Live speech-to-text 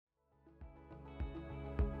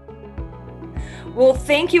Well,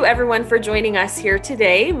 thank you everyone for joining us here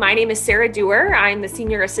today. My name is Sarah Dewar. I'm the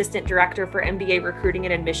Senior Assistant Director for MBA Recruiting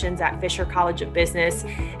and Admissions at Fisher College of Business.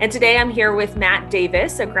 And today I'm here with Matt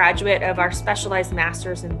Davis, a graduate of our Specialized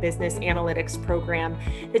Masters in Business Analytics program,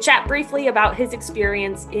 to chat briefly about his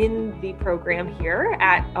experience in the program here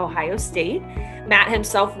at Ohio State. Matt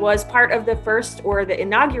himself was part of the first or the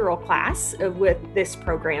inaugural class with this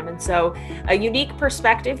program. And so a unique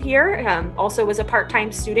perspective here, also was a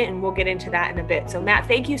part-time student, and we'll get into that in a bit. So Matt,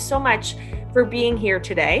 thank you so much for being here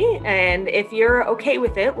today. And if you're okay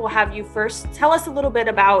with it, we'll have you first tell us a little bit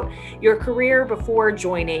about your career before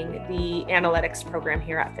joining the analytics program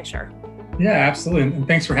here at Fisher. Yeah, absolutely. And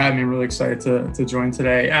thanks for having me. I'm really excited to join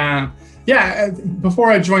today. Before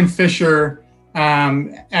I joined Fisher,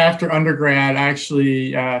 after undergrad, I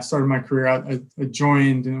actually started my career out. I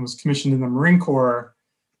joined and was commissioned in the Marine Corps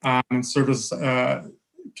and served as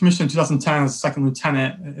commissioned in 2010 as a second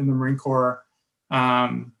lieutenant in the Marine Corps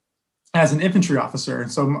as an infantry officer.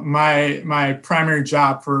 And so my primary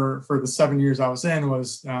job for the 7 years I was in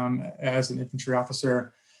was as an infantry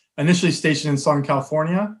officer, initially stationed in Southern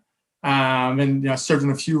California, and served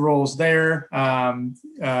in a few roles there.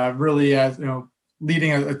 Really, as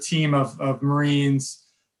leading a team of Marines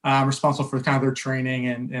responsible for kind of their training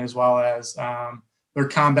and as well as their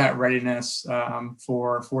combat readiness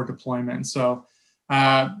for deployment. So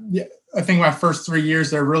I think my first 3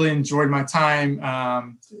 years there, really enjoyed my time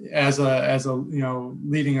as a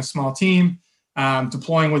leading a small team,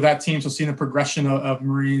 deploying with that team. So seeing the progression of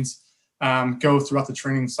Marines go throughout the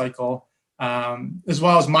training cycle, as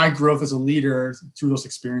well as my growth as a leader through those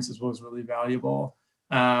experiences was really valuable.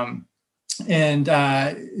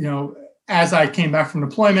 As I came back from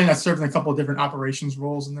deployment, I served in a couple of different operations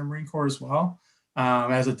roles in the Marine Corps as well,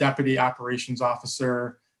 as a deputy operations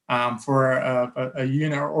officer for a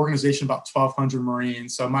unit or organization about 1,200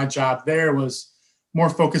 Marines. So my job there was more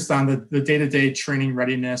focused on the day-to-day training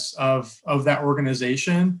readiness of that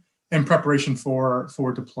organization in preparation for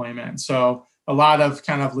deployment. So a lot of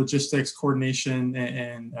kind of logistics coordination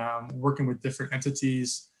and working with different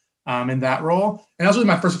entities in that role. And that was really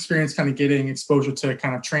my first experience kind of getting exposure to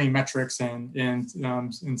kind of training metrics and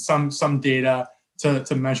some data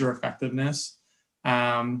to measure effectiveness.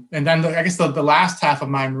 And then I guess the last half of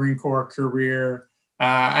my Marine Corps career,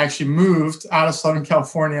 I actually moved out of Southern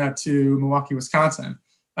California to Milwaukee, Wisconsin.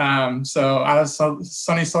 So out of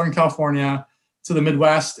sunny Southern California to the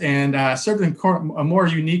Midwest, and served in a more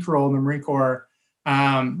unique role in the Marine Corps,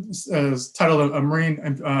 titled a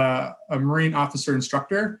Marine officer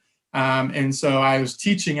instructor. And so I was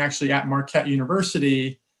teaching actually at Marquette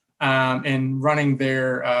University and running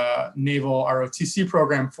their naval ROTC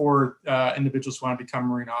program for individuals who want to become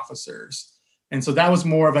Marine officers. And so that was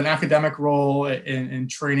more of an academic role in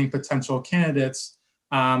training potential candidates,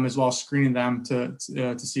 as well as screening them to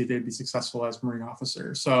see if they'd be successful as Marine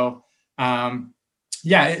officers. So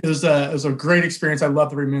it was a great experience. I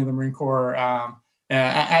loved every minute of the Marine Corps.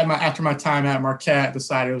 After my time at Marquette,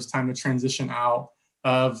 decided it was time to transition out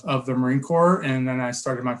of the Marine Corps, and then I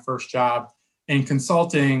started my first job in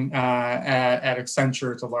consulting at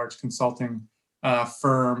Accenture. It's a large consulting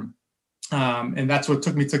firm, and that's what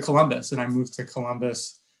took me to Columbus. And I moved to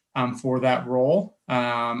Columbus for that role.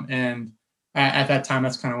 And at that time,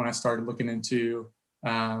 that's kind of when I started looking into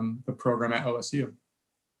the program at OSU.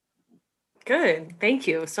 Good. Thank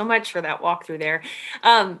you so much for that walkthrough there.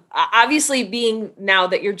 Obviously, being now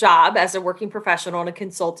that your job as a working professional and a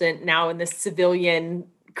consultant now in this civilian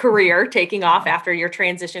career taking off after your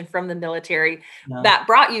transition from the military, that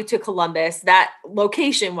brought you to Columbus, that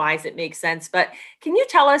location wise, it makes sense. But can you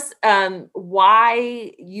tell us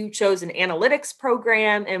why you chose an analytics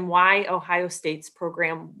program and why Ohio State's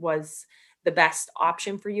program was the best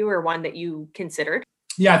option for you, or one that you considered?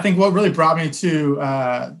 Yeah, I think what really brought me to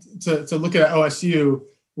look at OSU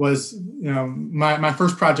was, my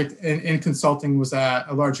first project in consulting was at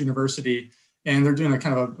a large university, and they're doing a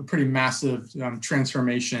kind of a pretty massive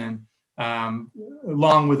transformation,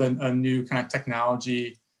 along with a new kind of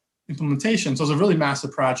technology implementation. So it was a really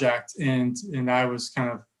massive project, and I was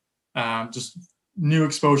kind of just new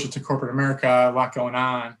exposure to corporate America, a lot going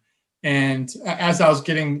on. And as I was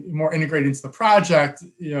getting more integrated into the project,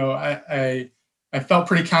 I felt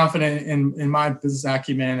pretty confident in my business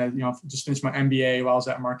acumen. I just finished my MBA while I was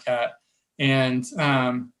at Marquette,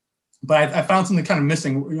 but I found something kind of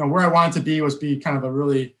missing. Where I wanted to be kind of a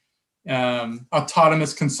really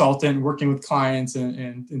autonomous consultant, working with clients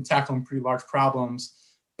and tackling pretty large problems.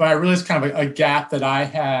 But I realized kind of a gap that I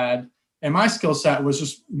had, and my skill set was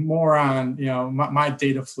just more on my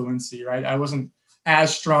data fluency. Right, I wasn't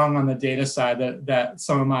as strong on the data side that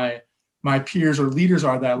some of my peers or leaders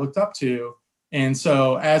are that I looked up to. And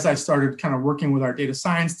so as I started kind of working with our data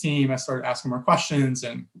science team, I started asking more questions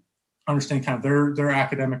and understanding kind of their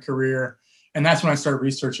academic career. And that's when I started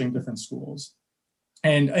researching different schools.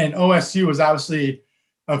 And OSU was obviously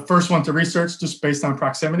a first one to research just based on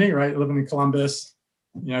proximity, right? Living in Columbus,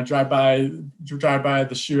 drive by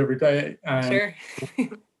the shoe every day. Sure.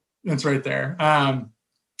 It's right there.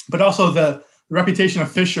 But also the reputation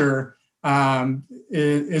of Fisher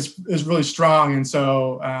is really strong. And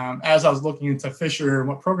so as I was looking into Fisher and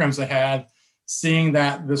what programs they had, seeing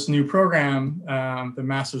that this new program, the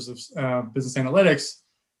Masters of Business Analytics,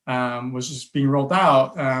 was just being rolled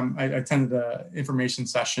out, I attended an information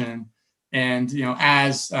session. And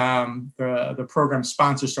as the program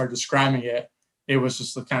sponsor started describing it, it was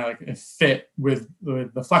just kind of like a fit with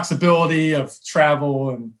the flexibility of travel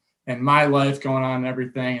and my life going on and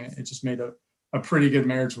everything. And it just made a pretty good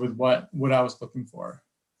marriage with what I was looking for.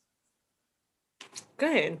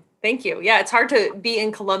 Good. Thank you. Yeah, it's hard to be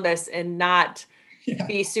in Columbus and not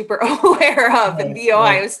be super aware of the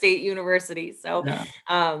Ohio State University. So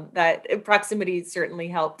that proximity certainly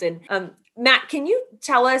helped. And Matt, can you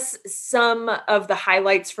tell us some of the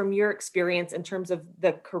highlights from your experience in terms of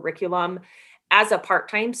the curriculum as a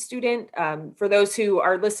part-time student? For those who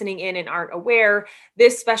are listening in and aren't aware,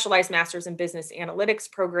 this specialized Master's in Business Analytics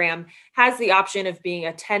program has the option of being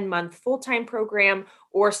a 10-month full-time program,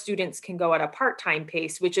 or students can go at a part-time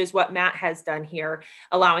pace, which is what Matt has done here,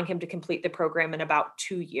 allowing him to complete the program in about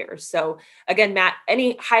 2 years. So again, Matt,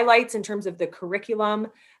 any highlights in terms of the curriculum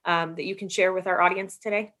that you can share with our audience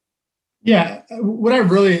today? Yeah, what I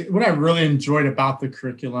really enjoyed about the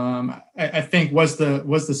curriculum, I think, was the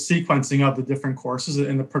sequencing of the different courses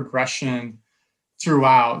and the progression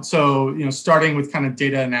throughout. So starting with kind of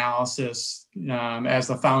data analysis as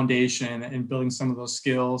the foundation and building some of those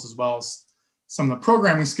skills, as well as some of the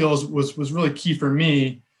programming skills, was really key for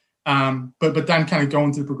me. But then kind of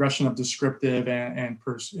going through the progression of descriptive and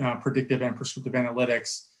predictive and prescriptive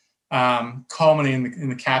analytics, culminating in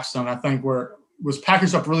the capstone, I think was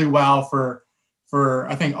packaged up really well for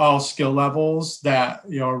I think all skill levels that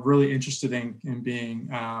are really interested in being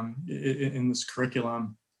in this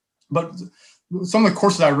curriculum. But some of the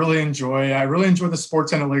courses I really enjoy the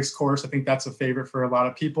sports analytics course. I think that's a favorite for a lot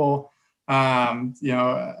of people.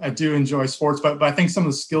 I do enjoy sports, but I think some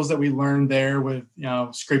of the skills that we learned there with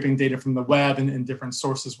scraping data from the web and different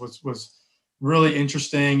sources was really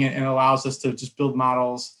interesting, and allows us to just build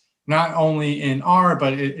models not only in R,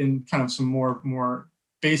 but in kind of some more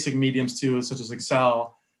basic mediums too, such as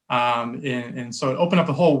Excel. And so it opened up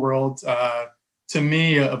the whole world to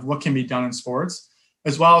me of what can be done in sports,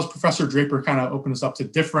 as well as Professor Draper kind of opened us up to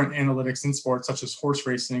different analytics in sports, such as horse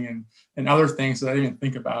racing and other things that I didn't even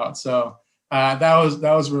think about. So that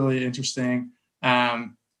was really interesting.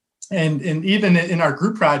 And even in our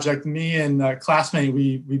group project, me and a classmate,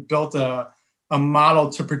 we built a model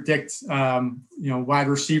to predict, wide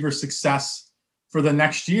receiver success for the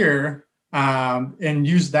next year, and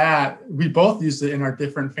use that. We both used it in our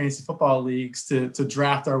different fantasy football leagues to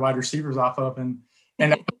draft our wide receivers off of, and I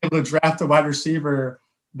was able to draft a wide receiver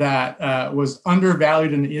that was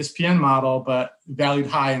undervalued in the ESPN model, but valued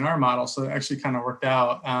high in our model. So it actually kind of worked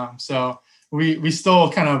out. So we still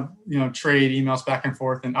kind of trade emails back and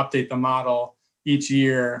forth and update the model each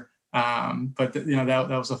year. But that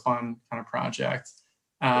was a fun kind of project.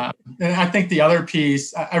 And I think the other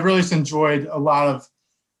piece, I really just enjoyed a lot of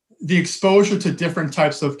the exposure to different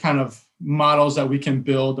types of kind of models that we can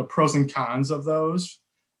build, the pros and cons of those.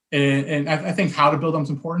 And I think how to build them is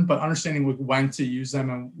important, but understanding when to use them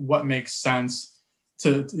and what makes sense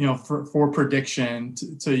to, for prediction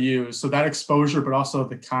to use. So that exposure, but also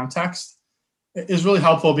the context is really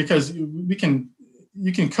helpful, because you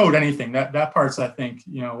can code anything. That part's, I think,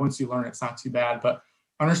 once you learn, it's not too bad, but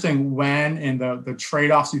understanding when and the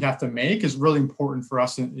trade-offs you'd have to make is really important for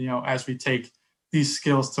us, as we take these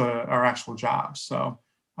skills to our actual jobs. So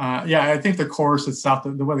I think the course itself,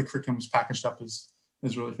 the way the curriculum is packaged up is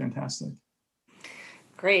really fantastic.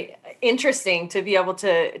 Great. Interesting to be able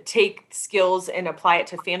to take skills and apply it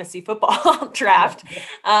to fantasy football draft.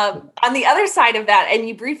 On the other side of that, and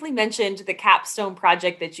you briefly mentioned the capstone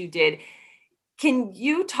project that you did, can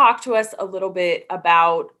you talk to us a little bit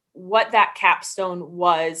about what that capstone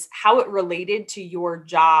was, how it related to your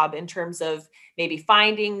job in terms of maybe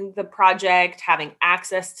finding the project, having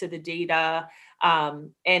access to the data,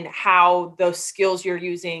 and how those skills you're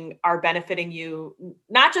using are benefiting you,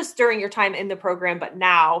 not just during your time in the program, but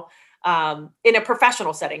now in a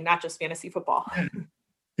professional setting, not just fantasy football?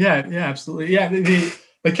 Yeah, absolutely. Yeah,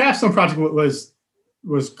 the capstone project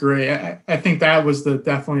was great. I think that was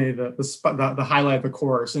definitely the highlight of the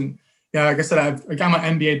course. And Yeah, like I said, I got my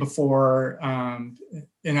MBA before, and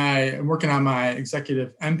I'm working on my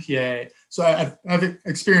executive MPA. So I've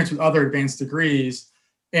experience with other advanced degrees,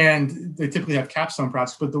 and they typically have capstone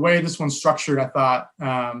projects. But the way this one's structured, I thought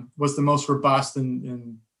was the most robust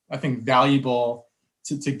and I think valuable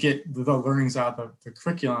to get the learnings out of the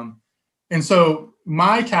curriculum. And so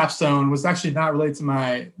my capstone was actually not related to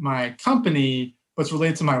my company, but it's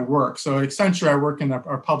related to my work. So at Accenture, I work in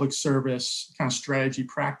our public service kind of strategy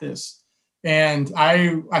practice. And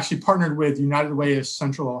I actually partnered with United Way of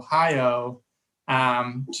Central Ohio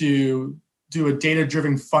to do a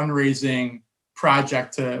data-driven fundraising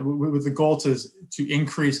project with the goal to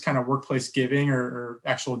increase kind of workplace giving or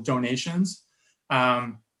actual donations.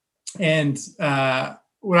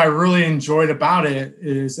 What I really enjoyed about it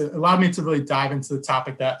is it allowed me to really dive into the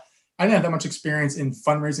topic that I didn't have that much experience in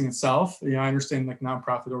fundraising itself. I understand like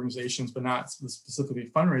nonprofit organizations, but not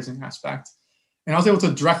specifically fundraising aspect. And I was able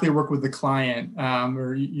to directly work with the client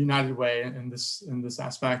or United Way in this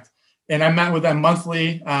aspect. And I met with them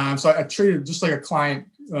monthly. So I treated just like a client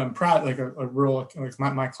product, like a real like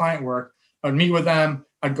my client work. I'd meet with them.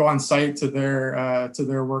 I'd go on site to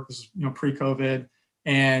their work, pre-COVID.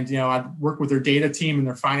 And, I'd work with their data team and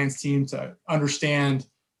their finance team to understand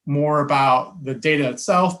more about the data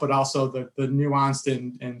itself, but also the nuanced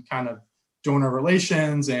and kind of donor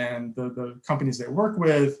relations and the companies they work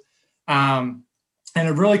with. And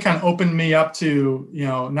it really kind of opened me up to,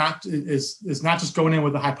 not just going in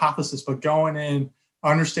with a hypothesis, but going in,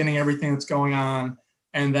 understanding everything that's going on.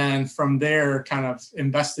 And then from there, kind of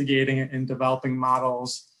investigating and developing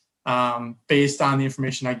models based on the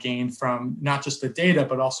information I gained from not just the data,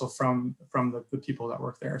 but also from the people that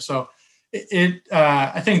work there. So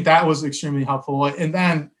I think that was extremely helpful. And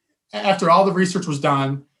then after all the research was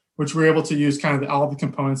done, which we were able to use kind of all the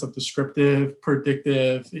components of descriptive,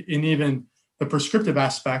 predictive, and even the prescriptive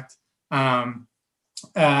aspect, I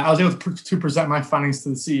was able to present my findings to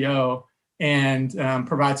the CEO and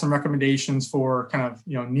provide some recommendations for kind of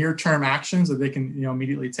near-term actions that they can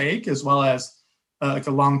immediately take, as well as like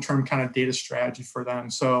a long-term kind of data strategy for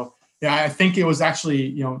them. So yeah, I think it was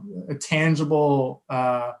actually a tangible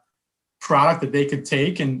product that they could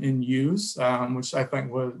take and use, which I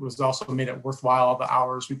think was also made it worthwhile, all the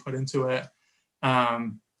hours we put into it.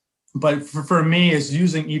 But for me, is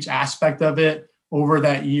using each aspect of it over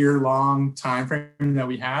that year-long time frame that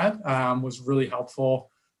we had was really helpful.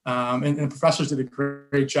 And the professors did a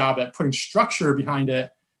great job at putting structure behind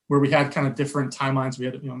it, where we had kind of different timelines. We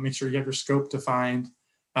had to make sure you have your scope defined,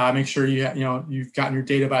 make sure you've gotten your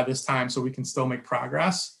data by this time so we can still make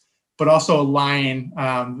progress, but also align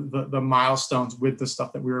the milestones with the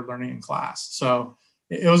stuff that we were learning in class. So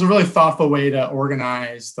it was a really thoughtful way to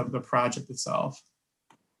organize the project itself.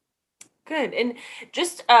 Good. And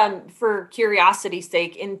just for curiosity's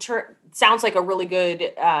sake, sounds like a really good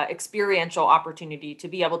experiential opportunity to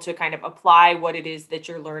be able to kind of apply what it is that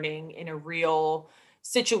you're learning in a real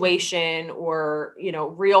situation or,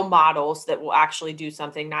 real models that will actually do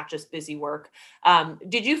something, not just busy work.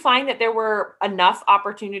 Did you find that there were enough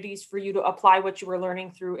opportunities for you to apply what you were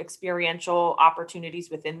learning through experiential opportunities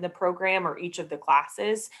within the program or each of the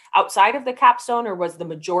classes outside of the capstone, or was the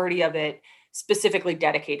majority of it specifically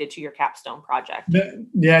dedicated to your capstone project?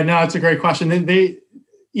 Yeah, no, it's a great question. They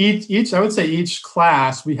each I would say each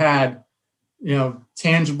class we had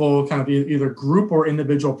tangible kind of either group or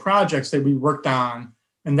individual projects that we worked on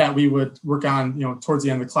and that we would work on towards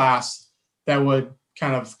the end of the class that would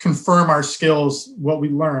kind of confirm our skills, what we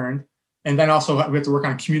learned. And then also we have to work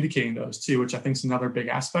on communicating those too, which I think is another big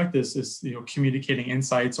aspect is communicating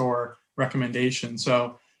insights or recommendations.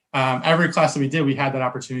 So every class that we did, we had that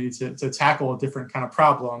opportunity to tackle a different kind of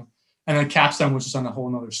problem. And then capstone, which is on a whole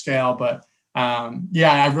nother scale. But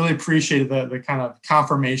I really appreciated the kind of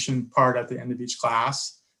confirmation part at the end of each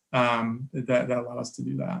class that allowed us to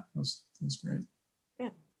do that. It was great. Yeah.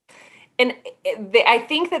 And I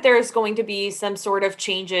think that there's going to be some sort of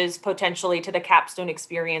changes potentially to the capstone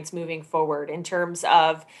experience moving forward in terms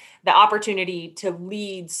of the opportunity to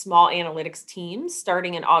lead small analytics teams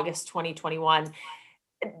starting in August 2021.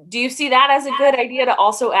 Do you see that as a good idea to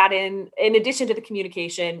also add in addition to the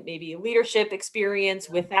communication, maybe leadership experience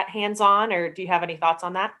with that hands-on, or do you have any thoughts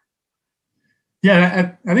on that?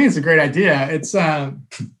 Yeah, I think it's a great idea. It's, I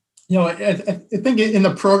think in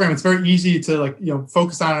the program, it's very easy to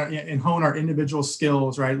focus on and hone our individual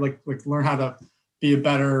skills, right? Like learn how to be a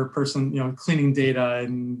better person, cleaning data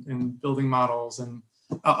and building models and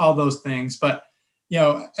all those things. But,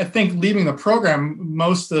 I think leaving the program,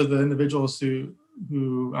 most of the individuals who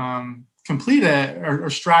complete it are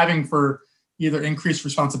striving for either increased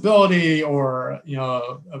responsibility or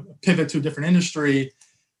a pivot to a different industry.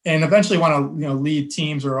 and eventually want to lead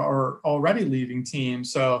teams or already leading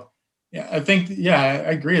teams. So yeah, I think I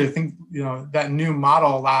agree. I think that new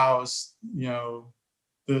model allows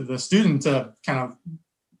the student to kind of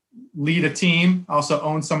lead a team, also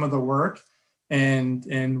own some of the work,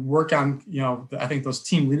 and work on I think those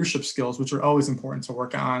team leadership skills, which are always important to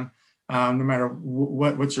work on, no matter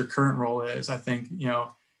what your current role is. I think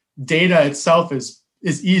data itself is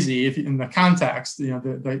easy if in the context,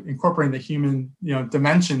 the incorporating the human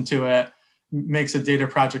dimension to it makes a data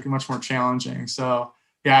project much more challenging. So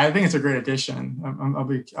yeah, I think it's a great addition. I'll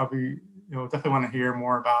be definitely want to hear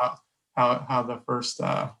more about how the first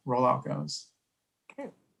rollout goes.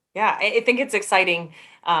 Yeah, I think it's exciting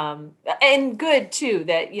and good too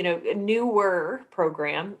that, a newer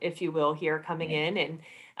program, if you will, here coming in,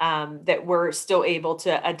 and that we're still able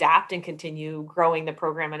to adapt and continue growing the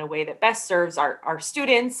program in a way that best serves our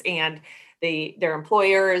students and their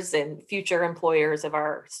employers and future employers of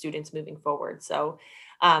our students moving forward. So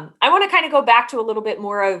I want to kind of go back to a little bit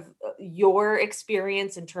more of your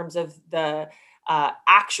experience in terms of the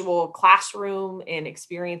actual classroom and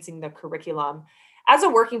experiencing the curriculum. As a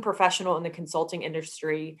working professional in the consulting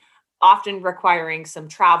industry, often requiring some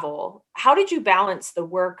travel, how did you balance the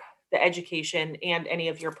work, the education, and any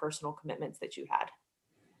of your personal commitments that you had?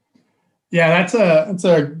 Yeah, that's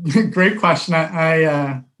a great question.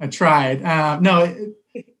 I tried. No,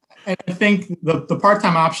 I think the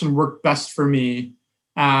part-time option worked best for me.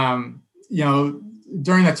 During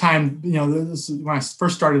the time, this is when I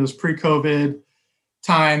first started, it was pre-COVID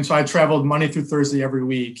time. So I traveled Monday through Thursday every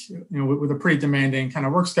week, with a pretty demanding kind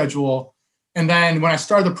of work schedule. And then when I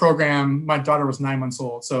started the program, my daughter was 9 months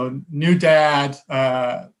old. So new dad,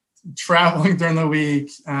 traveling during the week,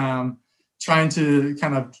 trying to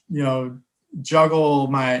kind of, juggle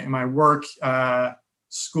my work,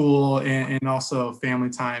 school, and also family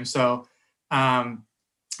time. So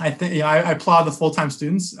I think, I applaud the full-time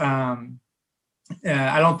students. I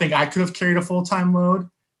don't think I could have carried a full-time load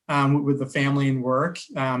with the family and work,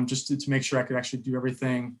 just to make sure I could actually do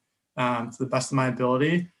everything to the best of my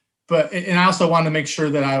ability. And I also wanted to make sure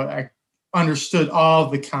that I understood all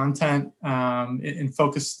of the content and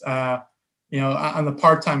focused, on the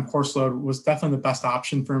part-time course load was definitely the best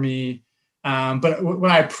option for me. But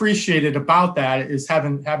what I appreciated about that is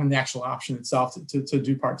having the actual option itself to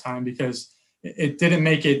do part-time, because it didn't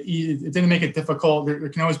make it difficult. There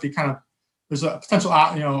can always be there's a potential,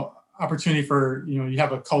 opportunity for, you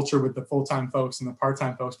have a culture with the full-time folks and the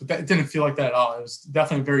part-time folks, but that didn't feel like that at all. It was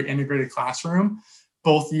definitely a very integrated classroom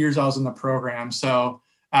both years I was in the program. So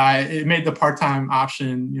it made the part-time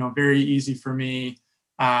option, very easy for me,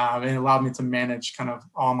 and it allowed me to manage kind of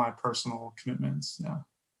all my personal commitments. Yeah.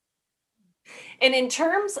 And in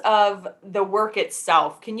terms of the work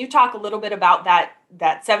itself, can you talk a little bit about that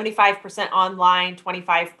 75% online,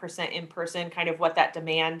 25% in person, kind of what that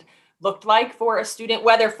demand looked like for a student,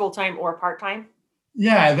 whether full-time or part-time?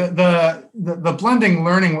 Yeah, the blending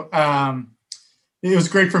learning, it was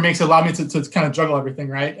great for me because it allowed me to kind of juggle everything,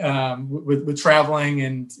 right? With traveling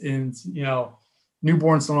and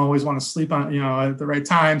newborns don't always want to sleep on, at the right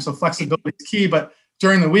time. So flexibility is key. But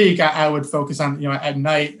during the week, I would focus on, at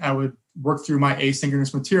night, I would work through my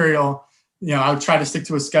asynchronous material. I would try to stick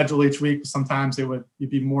to a schedule each week. Sometimes it'd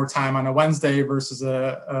be more time on a Wednesday versus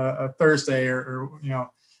a Thursday or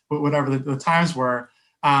whatever the times were.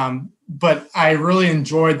 But I really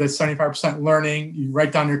enjoyed the 75% learning. You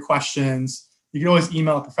write down your questions. You can always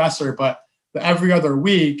email a professor, but every other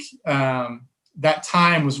week, that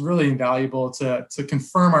time was really invaluable to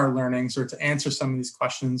confirm our learnings or to answer some of these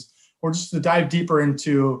questions, or just to dive deeper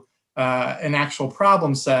into an actual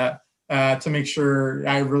problem set to make sure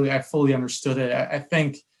I fully understood it. I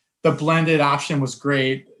think the blended option was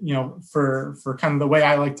great, for kind of the way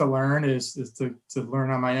I like to learn is to learn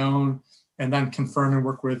on my own and then confirm and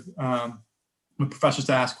work with professors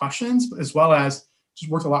to ask questions, as well as just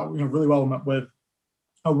worked a lot, really well with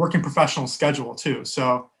a working professional schedule too.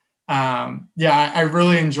 So I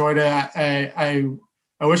really enjoyed it. I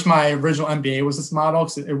wish my original MBA was this model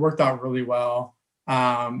because it worked out really well.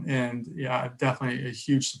 And yeah, definitely a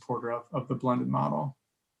huge supporter of the blended model.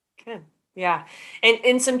 Good. Yeah.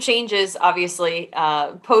 And some changes, obviously,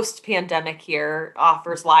 post-pandemic here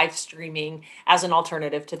offers live streaming as an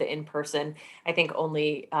alternative to the in-person. I think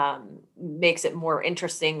only makes it more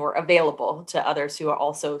interesting or available to others who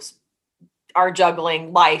are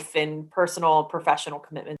juggling life and personal, professional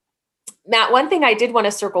commitments. Matt, one thing I did want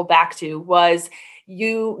to circle back to was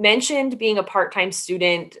you mentioned being a part-time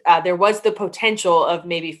student. There was the potential of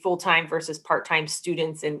maybe full-time versus part-time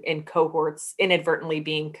students in cohorts inadvertently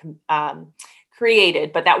being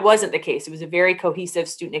created, but that wasn't the case. It was a very cohesive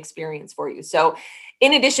student experience for you. So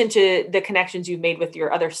in addition to the connections you've made with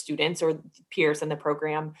your other students or peers in the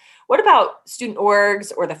program, what about student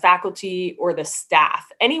orgs or the faculty or the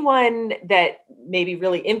staff? Anyone that maybe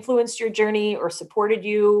really influenced your journey or supported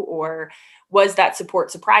you, or was that support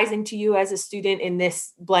surprising to you as a student in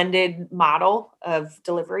this blended model of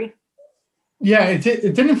delivery? Yeah, it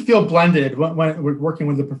didn't feel blended when we're working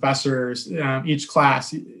with the professors. Each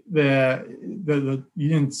class, you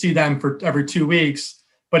didn't see them for every 2 weeks,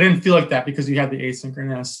 but it didn't feel like that because you had the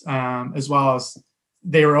asynchronous, as well as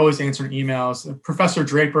they were always answering emails. Professor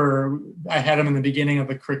Draper, I had him in the beginning of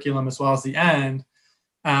the curriculum as well as the end.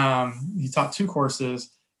 He taught 2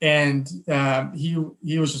 courses, and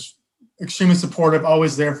he was just extremely supportive,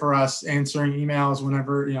 always there for us, answering emails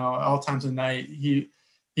whenever, all times of night.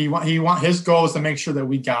 His goal is to make sure that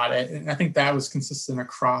we got it, and I think that was consistent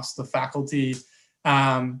across the faculty.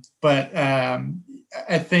 But I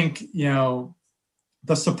think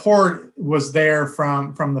the support was there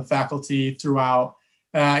from the faculty throughout.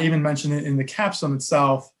 I even mentioned it in the capstone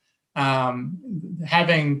itself.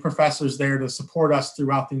 Having professors there to support us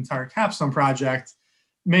throughout the entire capstone project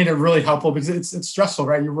made it really helpful, because it's stressful,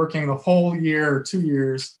 right? You're working the whole year or 2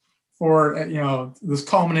 years for this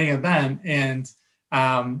culminating event, and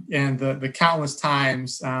the countless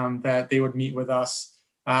times that they would meet with us.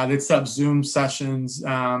 They'd set up Zoom sessions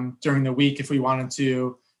during the week if we wanted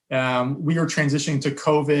to. We were transitioning to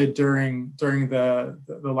COVID during the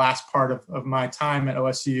last part of my time at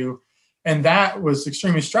OSU, and that was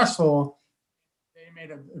extremely stressful. They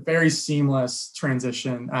made a very seamless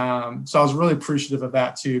transition. So I was really appreciative of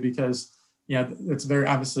that too, because it's very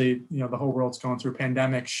obviously the whole world's going through a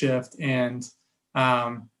pandemic shift, and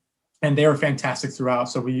they were fantastic throughout.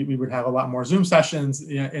 So we would have a lot more Zoom sessions,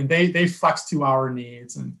 and they flexed to our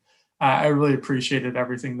needs, and I really appreciated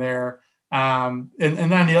everything there. And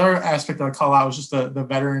then the other aspect that I call out was just the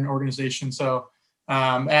veteran organization. So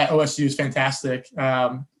at OSU is fantastic.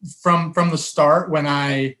 From the start, when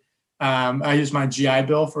I used my GI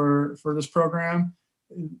Bill for this program,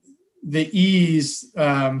 the ease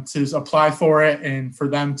to apply for it and for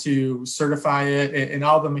them to certify it, and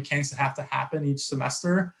all the mechanics that have to happen each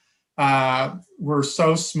semester were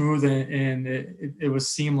so smooth, and it was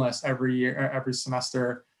seamless every year, every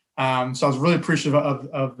semester. So I was really appreciative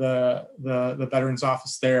of the Veterans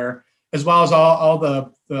Office there, as well as all the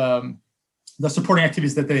supporting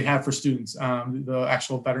activities that they have for students, the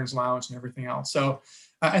actual Veterans Lounge and everything else. So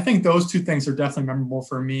I think those 2 things are definitely memorable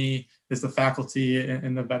for me, is the faculty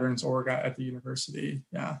and the Veterans Org at the university.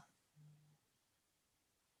 Yeah.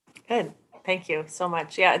 Good. Thank you so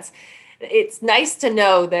much. Yeah, it's nice to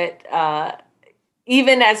know that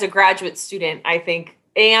even as a graduate student, I think,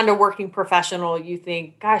 and a working professional, you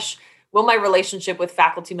think, gosh, will my relationship with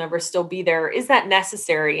faculty members still be there? Is that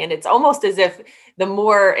necessary? And it's almost as if the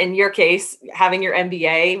more, in your case, having your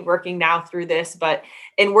MBA, working now through this, but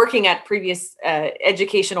in working at previous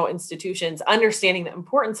educational institutions, understanding the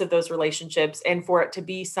importance of those relationships, and for it to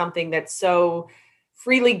be something that's so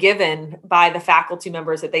freely given by the faculty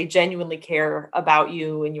members that they genuinely care about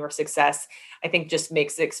you and your success, I think just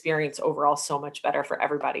makes the experience overall so much better for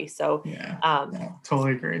everybody. So yeah,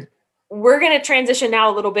 totally agree. We're going to transition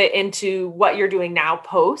now a little bit into what you're doing now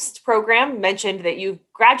post program. You mentioned that you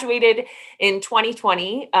graduated in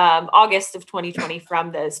 2020, August of 2020,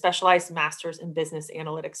 from the Specialized Masters in Business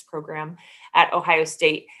Analytics program at Ohio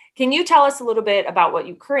State. Can you tell us a little bit about what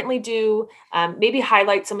you currently do? Maybe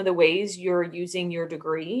highlight some of the ways you're using your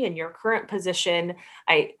degree in your current position.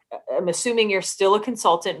 I'm assuming you're still a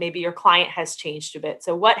consultant. Maybe your client has changed a bit.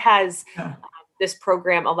 So what has this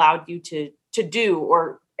program allowed you to do,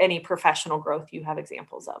 or any professional growth you have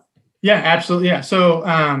examples of? Yeah, absolutely. Yeah. So,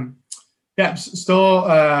 still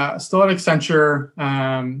at Accenture.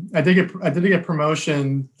 I did get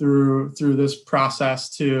promotion through this process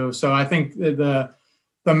too. So I think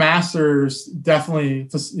the masters definitely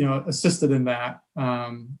assisted in that.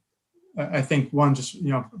 I think one, just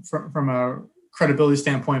from a credibility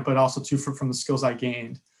standpoint, but also too from the skills I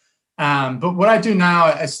gained. But what I do now,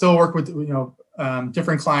 I still work with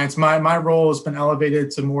different clients. My role has been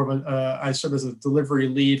elevated to more of I serve as a delivery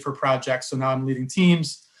lead for projects. So now I'm leading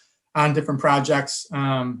teams on different projects.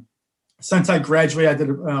 Since I graduated, I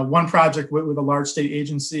did one project with a large state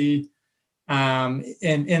agency. And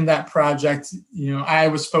in that project, I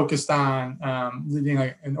was focused on leading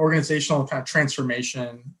an organizational kind of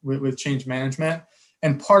transformation with change management.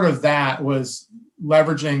 And part of that was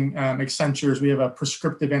leveraging Accenture's. We have a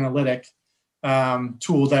prescriptive analytic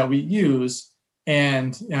tool that we use.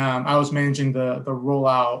 And I was managing the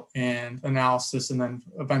rollout and analysis, and then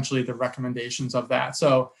eventually the recommendations of that.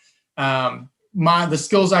 So the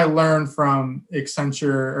skills I learned from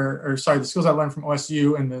Accenture, the skills I learned from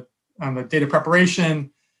OSU and the data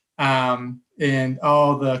preparation, and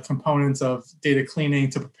all the components of data cleaning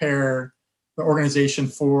to prepare the organization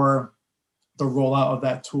for the rollout of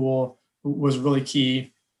that tool was really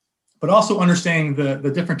key. But also understanding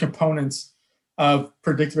the different components of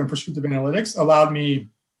predictive and prescriptive analytics allowed me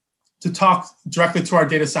to talk directly to our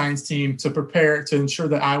data science team to ensure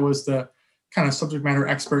that I was the kind of subject matter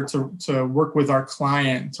expert to work with our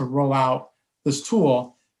client to roll out this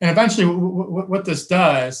tool. And eventually what this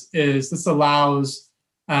does is this allows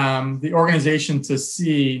the organization to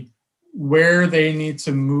see where they need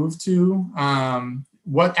to move to,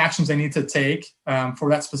 what actions they need to take for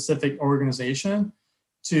that specific organization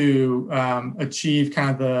to achieve kind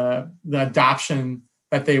of the adoption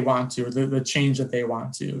that they want to, or the change that they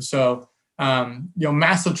want to. So,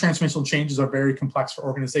 massive transformational changes are very complex for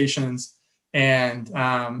organizations, and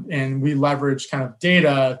we leverage kind of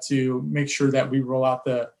data to make sure that we roll out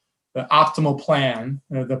the optimal plan,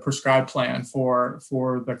 the prescribed plan for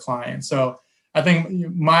the client. So, I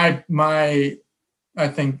think my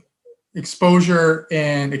exposure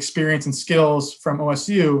and experience and skills from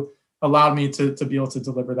OSU allowed me to be able to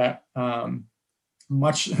deliver that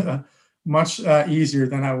much easier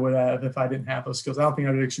than I would have if I didn't have those skills. I don't think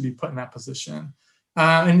I would actually be put in that position.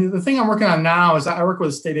 And the thing I'm working on now is I work with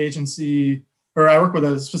a state agency, or I work with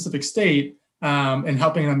a specific state and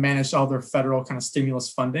helping them manage all their federal kind of stimulus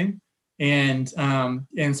funding. And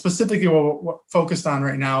specifically what we're focused on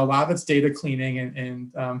right now, a lot of it's data cleaning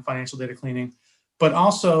and financial data cleaning, but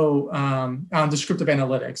also on descriptive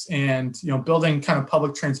analytics and building kind of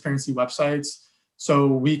public transparency websites so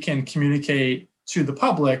we can communicate to the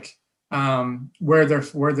public where their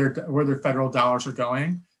federal dollars are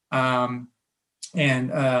going,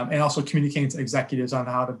 and also communicating to executives on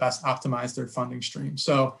how to best optimize their funding stream.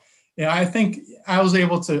 So I think I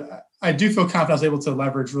do feel confident I was able to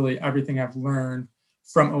leverage really everything I've learned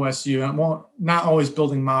from OSU. I'm not always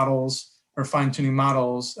building models or fine-tuning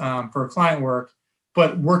models for client work,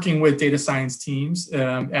 but working with data science teams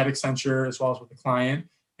at Accenture as well as with the client,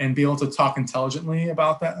 and be able to talk intelligently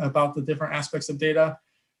about the different aspects of data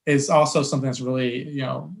is also something that's really,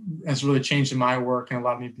 has really changed in my work and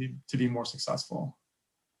allowed me to be more successful.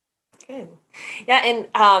 Good. Yeah.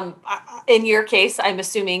 And in your case, I'm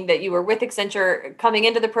assuming that you were with Accenture coming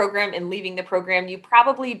into the program and leaving the program. You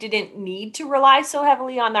probably didn't need to rely so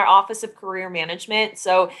heavily on their Office of Career Management.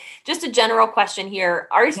 So just a general question here.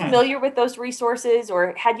 Are you familiar with those resources,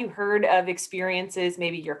 or had you heard of experiences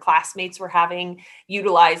maybe your classmates were having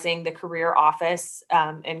utilizing the career office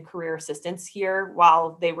and career assistance here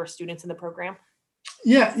while they were students in the program?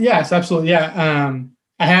 Yes, absolutely. Yeah.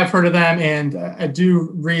 I have heard of them, and I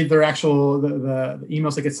do read their the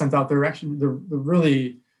emails that get sent out. They're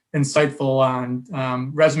really insightful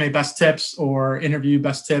on resume best tips or interview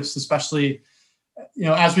best tips, especially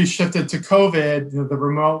as we shifted to COVID, the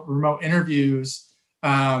remote interviews.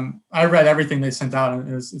 I read everything they sent out,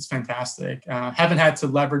 and it's fantastic. Haven't had to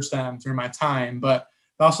leverage them during my time, but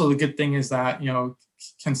also the good thing is that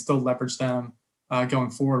can still leverage them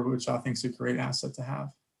going forward, which I think is a great asset to have.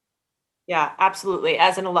 Yeah, absolutely.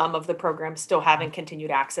 As an alum of the program, still having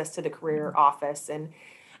continued access to the career office. And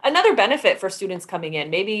another benefit for students coming in,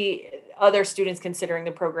 maybe other students considering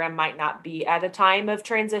the program might not be at a time of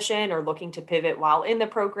transition or looking to pivot while in the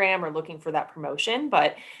program or looking for that promotion,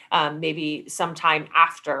 but maybe sometime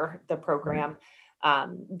after the program,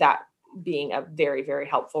 that being a very, very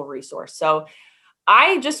helpful resource. So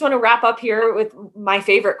I just want to wrap up here with my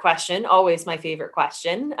favorite question, always my favorite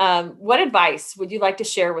question. What advice would you like to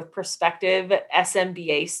share with prospective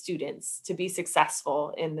SMBA students to be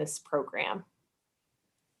successful in this program?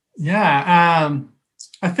 Yeah,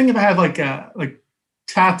 I think if I have like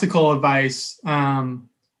tactical advice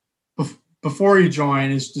before you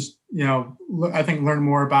join is just, I think learn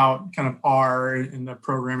more about kind of R and the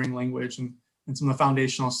programming language and some of the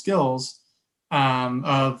foundational skills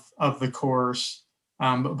of the course.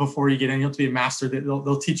 But before you get in, you have to be a master.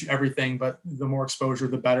 They'll teach you everything, but the more exposure,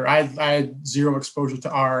 the better. I had zero exposure to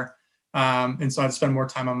R, and so I had to spend more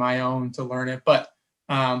time on my own to learn it, but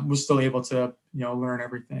was still able to learn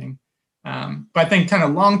everything. But I think kind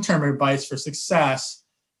of long-term advice for success,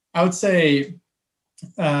 I would say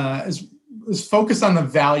is focus on the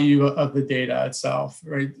value of the data itself,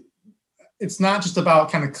 right? It's not just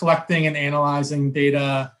about kind of collecting and analyzing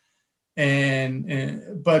data,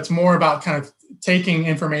 but it's more about kind of taking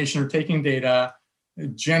information or taking data,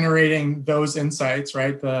 generating those insights,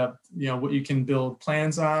 right? What you can build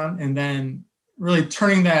plans on, and then really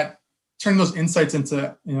turning those insights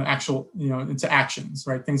into into actions,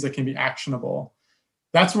 right? Things that can be actionable.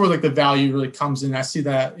 that's where like the value really comes in. I see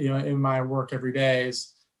that, in my work every day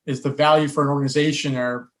is the value for an organization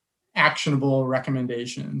are actionable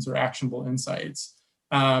recommendations or actionable insights.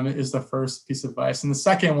 Is the first piece of advice. And the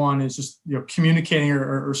second one is just, communicating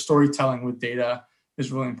or storytelling with data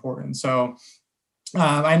is really important. So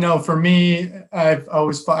I know for me,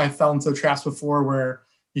 I fell into traps before where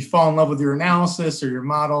you fall in love with your analysis or your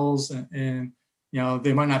models and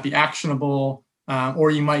they might not be actionable,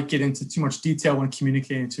 or you might get into too much detail when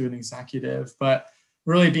communicating to an executive. But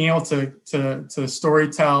really being able to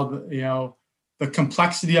storytell, the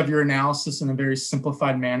complexity of your analysis in a very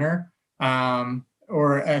simplified manner,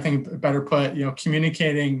 or I think better put,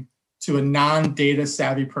 communicating to a non-data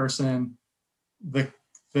savvy person the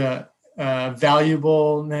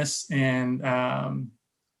valuableness and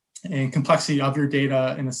complexity of your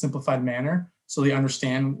data in a simplified manner, so they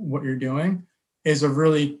understand what you're doing, is a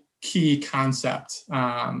really key concept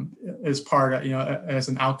as part of, as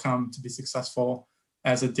an outcome to be successful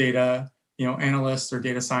as a data, analyst or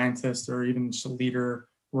data scientist, or even just a leader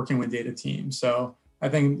working with data teams. So I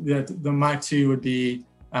think that my two would be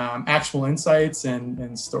actual insights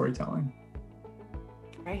and storytelling.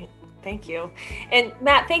 Right. Thank you. And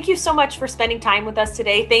Matt, thank you so much for spending time with us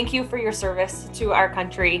today. Thank you for your service to our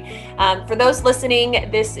country. For those listening,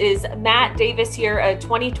 this is Matt Davis here, a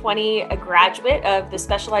 2020 graduate of the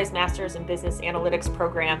Specialized Masters in Business Analytics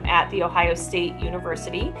program at The Ohio State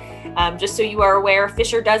University. Just so you are aware,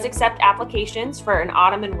 Fisher does accept applications for an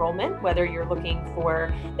autumn enrollment, whether you're looking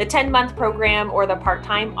for the 10-month program or the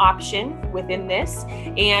part-time option within this.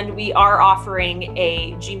 And we are offering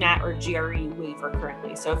a GMAT or GRE waiver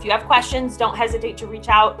currently. So if you have questions, don't hesitate to reach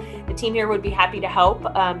out. The team here would be happy to help.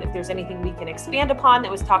 If there's anything we can expand upon that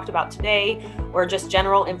was talked about today, or just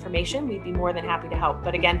general information, we'd be more than happy to help.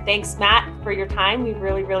 But again, thanks, Matt, for your time. We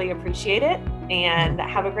really, really appreciate it. And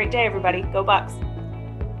have a great day, everybody. Go Bucks.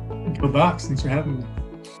 Go Bucks. Thanks for having me.